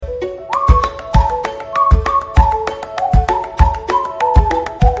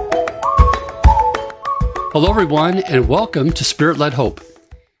Hello, everyone, and welcome to Spirit-Led Hope.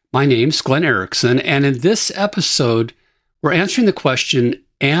 My name's Glenn Erickson, and in this episode, we're answering the question,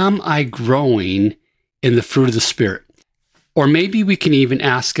 am I growing in the fruit of the Spirit? Or maybe we can even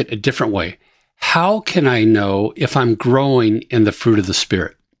ask it a different way. How can I know if I'm growing in the fruit of the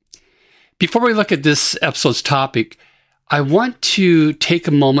Spirit? Before we look at this episode's topic, I want to take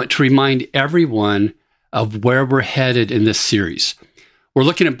a moment to remind everyone of where we're headed in this series. We're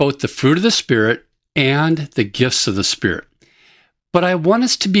looking at both the fruit of the Spirit and the gifts of the Spirit. But I want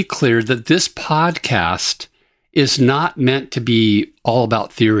us to be clear that this podcast is not meant to be all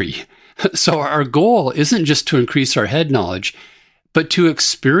about theory. So our goal isn't just to increase our head knowledge, but to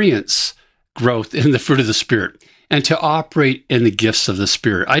experience growth in the fruit of the Spirit and to operate in the gifts of the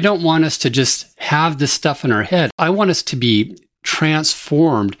Spirit. I don't want us to just have this stuff in our head. I want us to be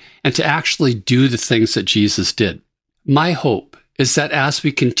transformed and to actually do the things that Jesus did. My hope is that as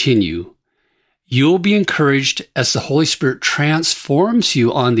we continue, you'll be encouraged as the Holy Spirit transforms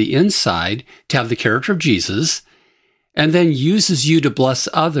you on the inside to have the character of Jesus, and then uses you to bless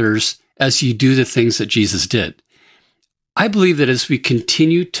others as you do the things that Jesus did. I believe that as we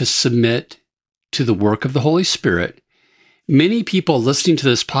continue to submit to the work of the Holy Spirit, many people listening to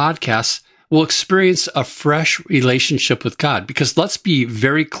this podcast will experience a fresh relationship with God. Because let's be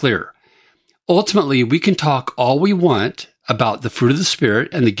very clear. Ultimately, we can talk all we want about the fruit of the Spirit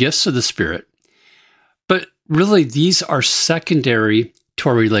and the gifts of the Spirit, but really, these are secondary to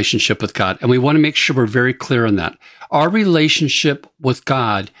our relationship with God. And we want to make sure we're very clear on that. Our relationship with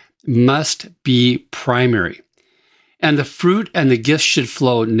God must be primary. And the fruit and the gifts should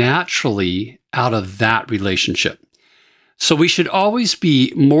flow naturally out of that relationship. So we should always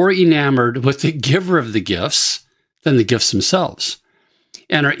be more enamored with the giver of the gifts than the gifts themselves.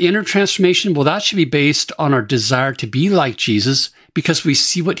 And our inner transformation, well, that should be based on our desire to be like Jesus because we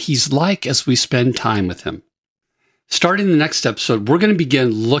see what he's like as we spend time with him. Starting the next episode, we're going to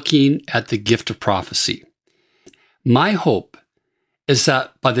begin looking at the gift of prophecy. My hope is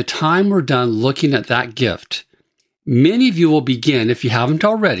that by the time we're done looking at that gift, many of you will begin, if you haven't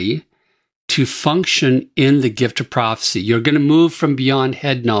already, to function in the gift of prophecy. You're going to move from beyond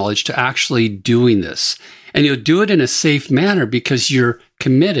head knowledge to actually doing this. And you'll do it in a safe manner because you're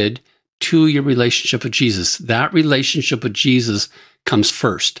committed to your relationship with Jesus. That relationship with Jesus comes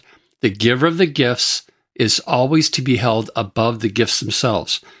first. The giver of the gifts is always to be held above the gifts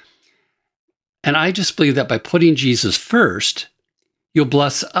themselves. And I just believe that by putting Jesus first, you'll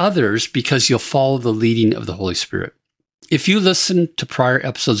bless others because you'll follow the leading of the Holy Spirit. If you listen to prior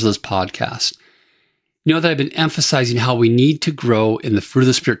episodes of this podcast, you know that I've been emphasizing how we need to grow in the fruit of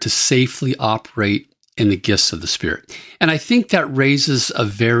the Spirit to safely operate in the gifts of the Spirit. And I think that raises a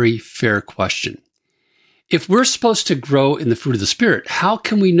very fair question. If we're supposed to grow in the fruit of the Spirit, how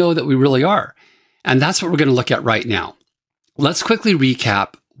can we know that we really are? And that's what we're going to look at right now. Let's quickly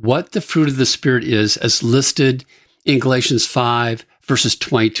recap what the fruit of the Spirit is as listed in Galatians 5, verses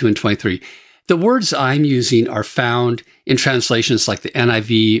 22 and 23. The words I'm using are found in translations like the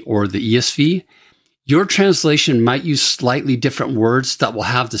NIV or the ESV. Your translation might use slightly different words that will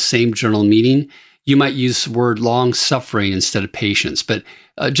have the same general meaning. You might use the word long-suffering instead of patience. But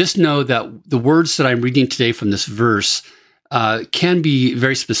just know that the words that I'm reading today from this verse can be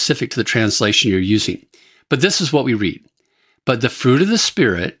very specific to the translation you're using. But this is what we read. But the fruit of the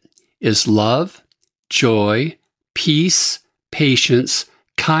Spirit is love, joy, peace, patience,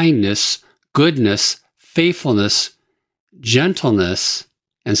 kindness, goodness, faithfulness, gentleness,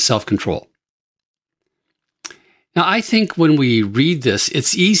 and self-control. Now, I think when we read this,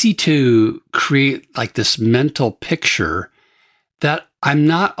 it's easy to create like this mental picture that I'm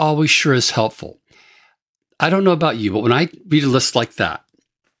not always sure is helpful. I don't know about you, but when I read a list like that,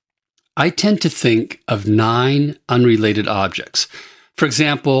 I tend to think of 9 unrelated objects. For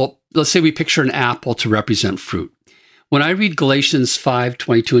example, let's say we picture an apple to represent fruit. When I read Galatians 5,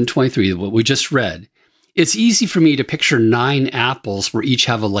 22 and 23, what we just read, it's easy for me to picture 9 apples where each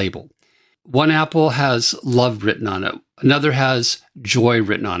have a label. One apple has love written on it. Another has joy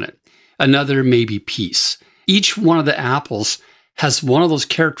written on it. Another maybe peace. Each one of the apples has one of those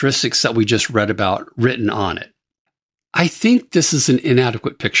characteristics that we just read about written on it. I think this is an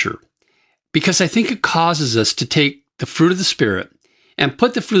inadequate picture because I think it causes us to take the fruit of the Spirit and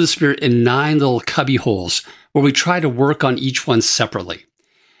put the fruit of the Spirit in 9 little cubby holes where we try to work on each one separately.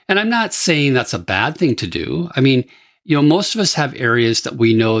 And I'm not saying that's a bad thing to do. I mean, most of us have areas that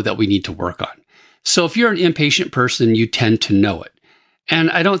we know that we need to work on. So if you're an impatient person, you tend to know it.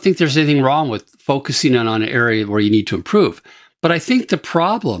 And I don't think there's anything wrong with focusing on an area where you need to improve. But I think the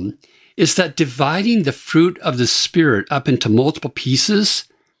problem is that dividing the fruit of the Spirit up into multiple pieces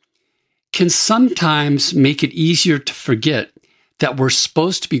can sometimes make it easier to forget that we're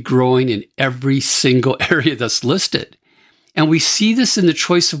supposed to be growing in every single area that's listed. And we see this in the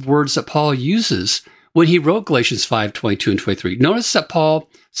choice of words that Paul uses when he wrote Galatians 5:22 and 23. Notice that Paul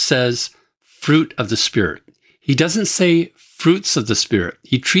says fruit of the Spirit. He doesn't say fruits of the Spirit.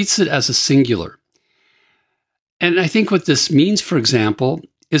 He treats it as a singular. And I think what this means, for example,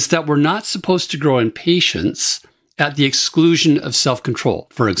 is that we're not supposed to grow in patience at the exclusion of self-control,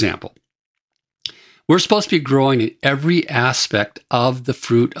 for example. We're supposed to be growing in every aspect of the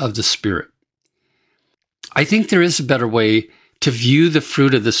fruit of the Spirit. I think there is a better way to view the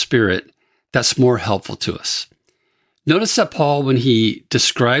fruit of the Spirit that's more helpful to us. Notice that Paul, when he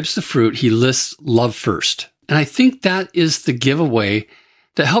describes the fruit, he lists love first. And I think that is the giveaway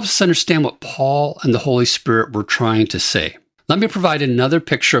that helps us understand what Paul and the Holy Spirit were trying to say. Let me provide another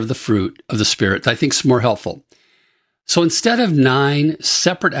picture of the fruit of the Spirit that I think is more helpful. So instead of 9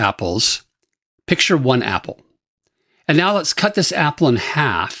 separate apples, picture one apple. And now let's cut this apple in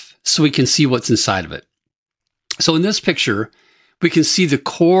half so we can see what's inside of it. So in this picture, we can see the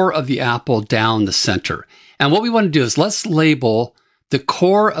core of the apple down the center. And what we want to do is let's label the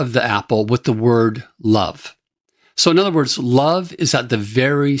core of the apple with the word love. So in other words, love is at the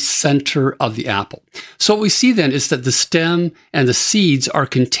very center of the apple. So what we see then is that the stem and the seeds are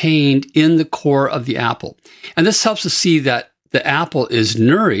contained in the core of the apple. And this helps us see that the apple is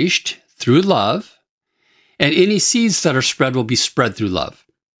nourished through love, and any seeds that are spread will be spread through love.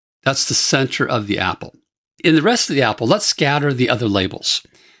 That's the center of the apple. In the rest of the apple, let's scatter the other labels.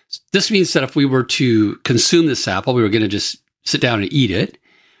 This means that if we were to consume this apple, we were going to just sit down and eat it,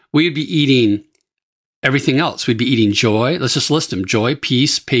 we would be eating everything else. We'd be eating joy. Let's just list them. Joy,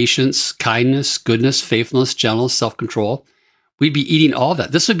 peace, patience, kindness, goodness, faithfulness, gentleness, self-control. We'd be eating all of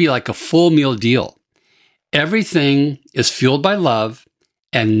that. This would be like a full meal deal. Everything is fueled by love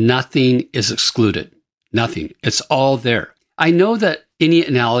and nothing is excluded. Nothing. It's all there. I know that any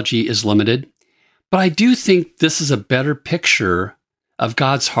analogy is limited, but I do think this is a better picture of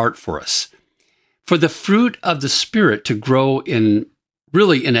God's heart for us. For the fruit of the Spirit to grow in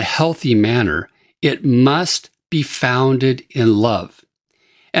a healthy manner, it must be founded in love.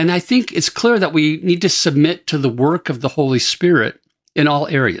 And I think it's clear that we need to submit to the work of the Holy Spirit in all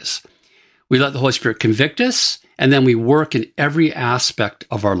areas. We let the Holy Spirit convict us, and then we work in every aspect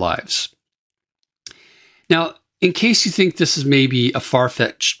of our lives. Now, in case you think this is maybe a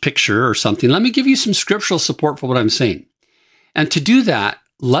far-fetched picture or something, let me give you some scriptural support for what I'm saying. And to do that,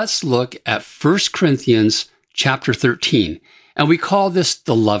 let's look at 1 Corinthians chapter 13. And we call this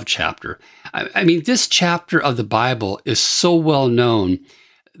the love chapter. I mean, this chapter of the Bible is so well known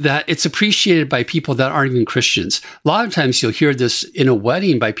that it's appreciated by people that aren't even Christians. A lot of times you'll hear this in a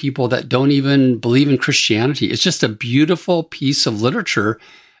wedding by people that don't even believe in Christianity. It's just a beautiful piece of literature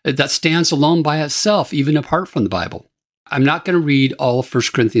that stands alone by itself, even apart from the Bible. I'm not going to read all of 1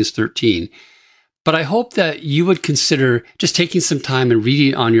 Corinthians 13, but I hope that you would consider just taking some time and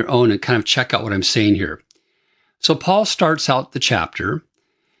reading it on your own and kind of check out what I'm saying here. So Paul starts out the chapter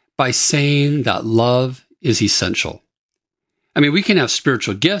by saying that love is essential. I mean, we can have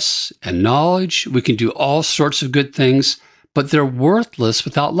spiritual gifts and knowledge. We can do all sorts of good things, but they're worthless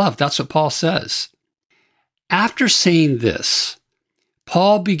without love. That's what Paul says. After saying this,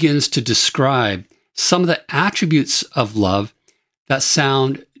 Paul begins to describe some of the attributes of love that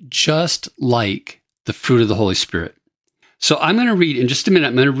sound just like the fruit of the Holy Spirit. So I'm going to read, in just a minute,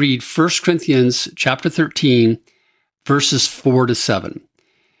 I'm going to read 1 Corinthians chapter 13, verses 4 to 7.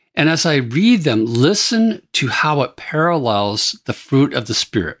 And as I read them, listen to how it parallels the fruit of the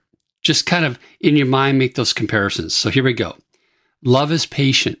Spirit. Just kind of in your mind, make those comparisons. So here we go. Love is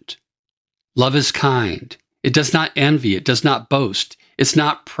patient. Love is kind. It does not envy. It does not boast. It's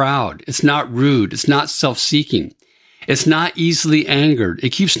not proud. It's not rude. It's not self-seeking. It's not easily angered. It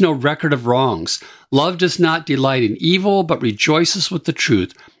keeps no record of wrongs. Love does not delight in evil, but rejoices with the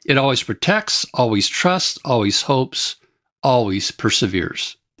truth. It always protects, always trusts, always hopes, always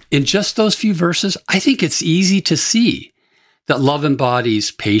perseveres. In just those few verses, I think it's easy to see that love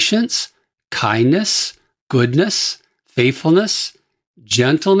embodies patience, kindness, goodness, faithfulness,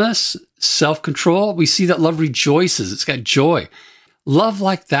 gentleness, self-control. We see that love rejoices. It's got joy. Love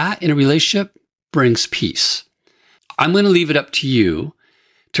like that in a relationship brings peace. I'm going to leave it up to you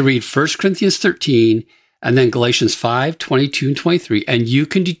to read 1 Corinthians 13 and then Galatians 5, 22 and 23, and you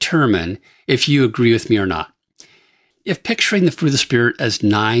can determine if you agree with me or not. If picturing the fruit of the Spirit as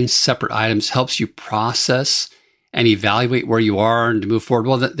 9 separate items helps you process and evaluate where you are and to move forward,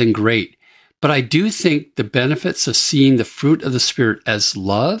 well, then great. But I do think the benefits of seeing the fruit of the Spirit as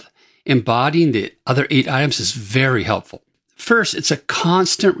love, embodying the other 8 items, is very helpful. First, it's a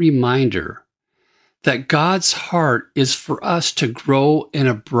constant reminder that God's heart is for us to grow in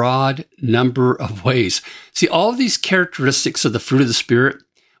a broad number of ways. See, all of these characteristics of the fruit of the Spirit,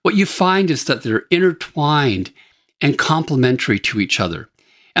 what you find is that they're intertwined and complementary to each other.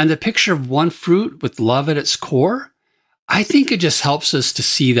 And the picture of one fruit with love at its core, I think it just helps us to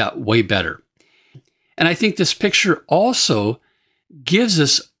see that way better. And I think this picture also gives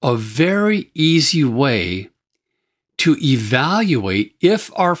us a very easy way to evaluate if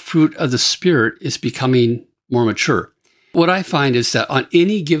our fruit of the Spirit is becoming more mature. What I find is that on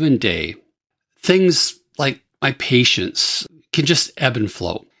any given day, things like my patience can just ebb and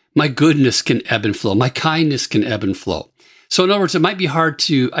flow. My goodness can ebb and flow. My kindness can ebb and flow. So in other words, it might be hard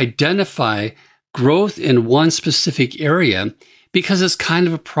to identify growth in one specific area because it's kind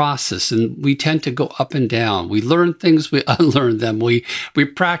of a process and we tend to go up and down. We learn things, we unlearn them, we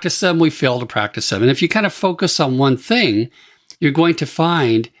practice them, we fail to practice them. And if you kind of focus on one thing, you're going to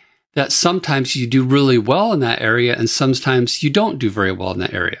find that sometimes you do really well in that area and sometimes you don't do very well in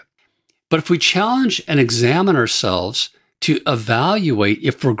that area. But if we challenge and examine ourselves to evaluate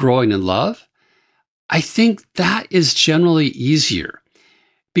if we're growing in love, I think that is generally easier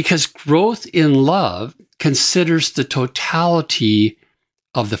because growth in love considers the totality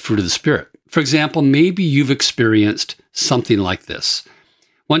of the fruit of the Spirit. For example, maybe you've experienced something like this.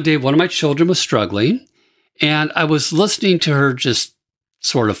 One day, one of my children was struggling, and I was listening to her just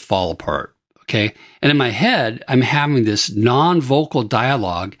sort of fall apart, okay? And in my head, I'm having this non-vocal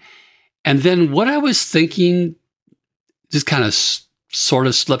dialogue, and then what I was thinking just kind of sort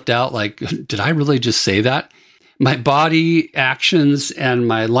of slipped out, like, did I really just say that? My body actions and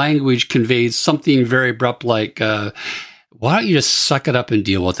my language conveys something very abrupt like, why don't you just suck it up and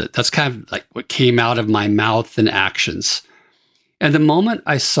deal with it? That's kind of like what came out of my mouth and actions. And the moment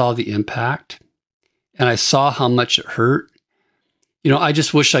I saw the impact and I saw how much it hurt, I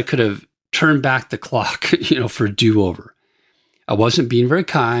just wish I could have turned back the clock, for a do-over. I wasn't being very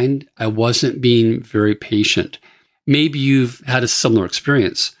kind. I wasn't being very patient. Maybe you've had a similar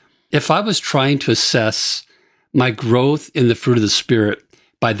experience. If I was trying to assess my growth in the fruit of the Spirit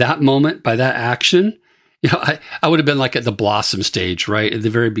by that moment, by that action, I would have been like at the blossom stage, right? At the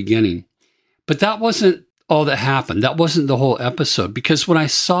very beginning. But that wasn't all that happened. That wasn't the whole episode because when I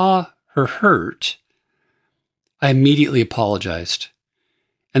saw her hurt, I immediately apologized.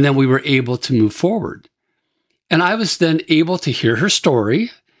 And then we were able to move forward. And I was then able to hear her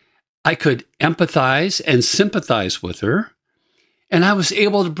story. I could empathize and sympathize with her. And I was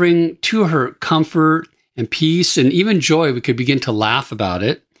able to bring to her comfort and peace and even joy. We could begin to laugh about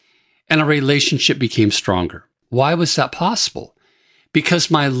it. And our relationship became stronger. Why was that possible? Because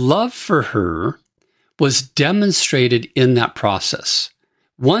my love for her was demonstrated in that process.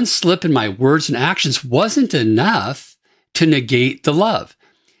 One slip in my words and actions wasn't enough to negate the love.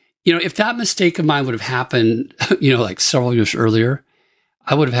 If that mistake of mine would have happened, like several years earlier,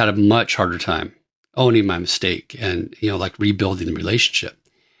 I would have had a much harder time owning my mistake and, like rebuilding the relationship.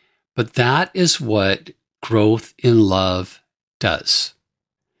 But that is what growth in love does.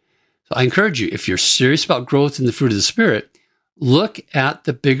 So I encourage you, if you're serious about growth in the fruit of the Spirit, look at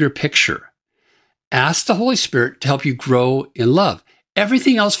the bigger picture. Ask the Holy Spirit to help you grow in love.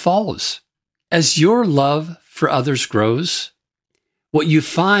 Everything else follows. As your love for others grows, what you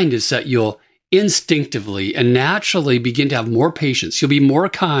find is that you'll instinctively and naturally begin to have more patience. You'll be more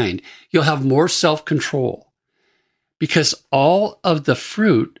kind. You'll have more self-control because all of the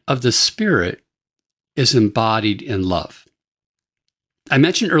fruit of the Spirit is embodied in love. I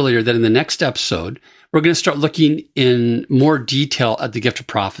mentioned earlier that in the next episode, we're going to start looking in more detail at the gift of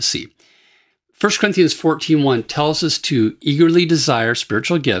prophecy. 1 Corinthians 14:1 tells us to eagerly desire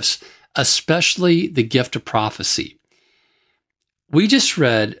spiritual gifts, especially the gift of prophecy. We just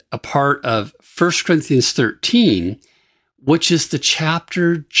read a part of 1 Corinthians 13, which is the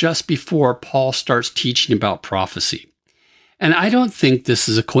chapter just before Paul starts teaching about prophecy. And I don't think this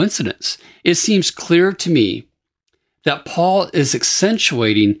is a coincidence. It seems clear to me that Paul is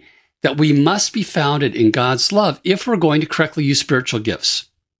accentuating that we must be founded in God's love if we're going to correctly use spiritual gifts.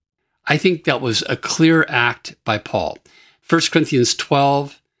 I think that was a clear act by Paul. 1 Corinthians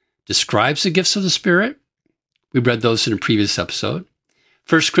 12 describes the gifts of the Spirit. We read those in a previous episode.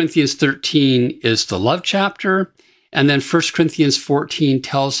 1 Corinthians 13 is the love chapter. And then 1 Corinthians 14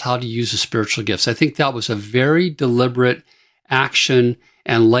 tells how to use the spiritual gifts. I think that was a very deliberate action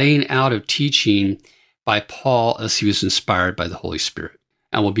and laying out of teaching by Paul as he was inspired by the Holy Spirit.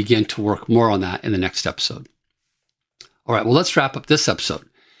 And we'll begin to work more on that in the next episode. All right, well, let's wrap up this episode.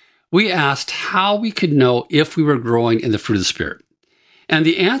 We asked how we could know if we were growing in the fruit of the Spirit. And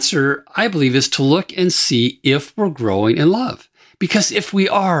the answer, I believe, is to look and see if we're growing in love. Because if we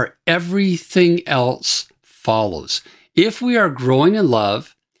are, everything else follows. If we are growing in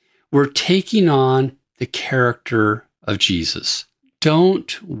love, we're taking on the character of Jesus.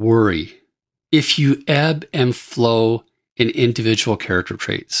 Don't worry if you ebb and flow in individual character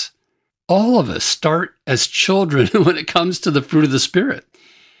traits. All of us start as children when it comes to the fruit of the Spirit.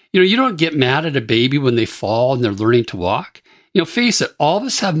 You don't get mad at a baby when they fall and they're learning to walk. Face it, all of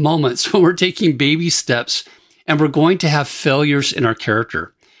us have moments when we're taking baby steps and we're going to have failures in our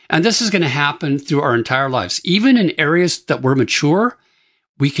character. And this is going to happen through our entire lives. Even in areas that we're mature,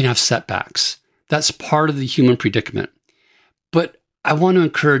 we can have setbacks. That's part of the human predicament. But I want to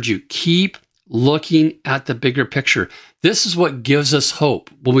encourage you, keep looking at the bigger picture. This is what gives us hope.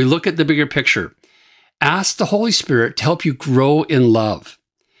 When we look at the bigger picture, ask the Holy Spirit to help you grow in love.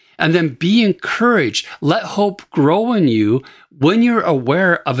 And then be encouraged. Let hope grow in you when you're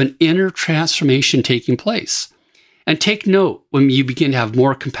aware of an inner transformation taking place. And take note when you begin to have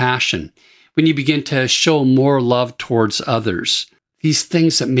more compassion, when you begin to show more love towards others, these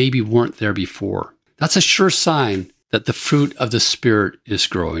things that maybe weren't there before. That's a sure sign that the fruit of the Spirit is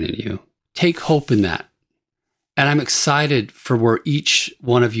growing in you. Take hope in that. And I'm excited for where each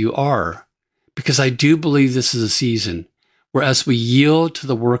one of you are, because I do believe this is a season where as we yield to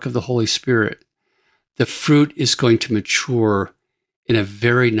the work of the Holy Spirit, the fruit is going to mature in a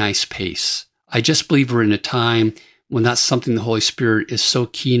very nice pace. I just believe we're in a time when that's something the Holy Spirit is so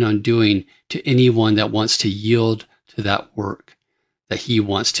keen on doing to anyone that wants to yield to that work that He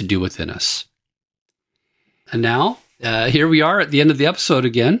wants to do within us. And now, here we are at the end of the episode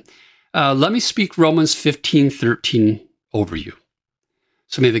again. Let me speak Romans 15:13 over you.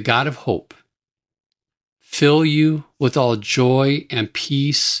 So may the God of hope fill you with all joy and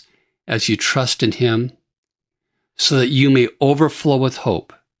peace as you trust in Him, so that you may overflow with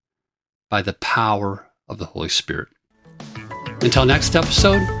hope by the power of the Holy Spirit. Until next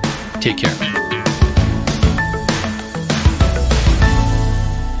episode, take care.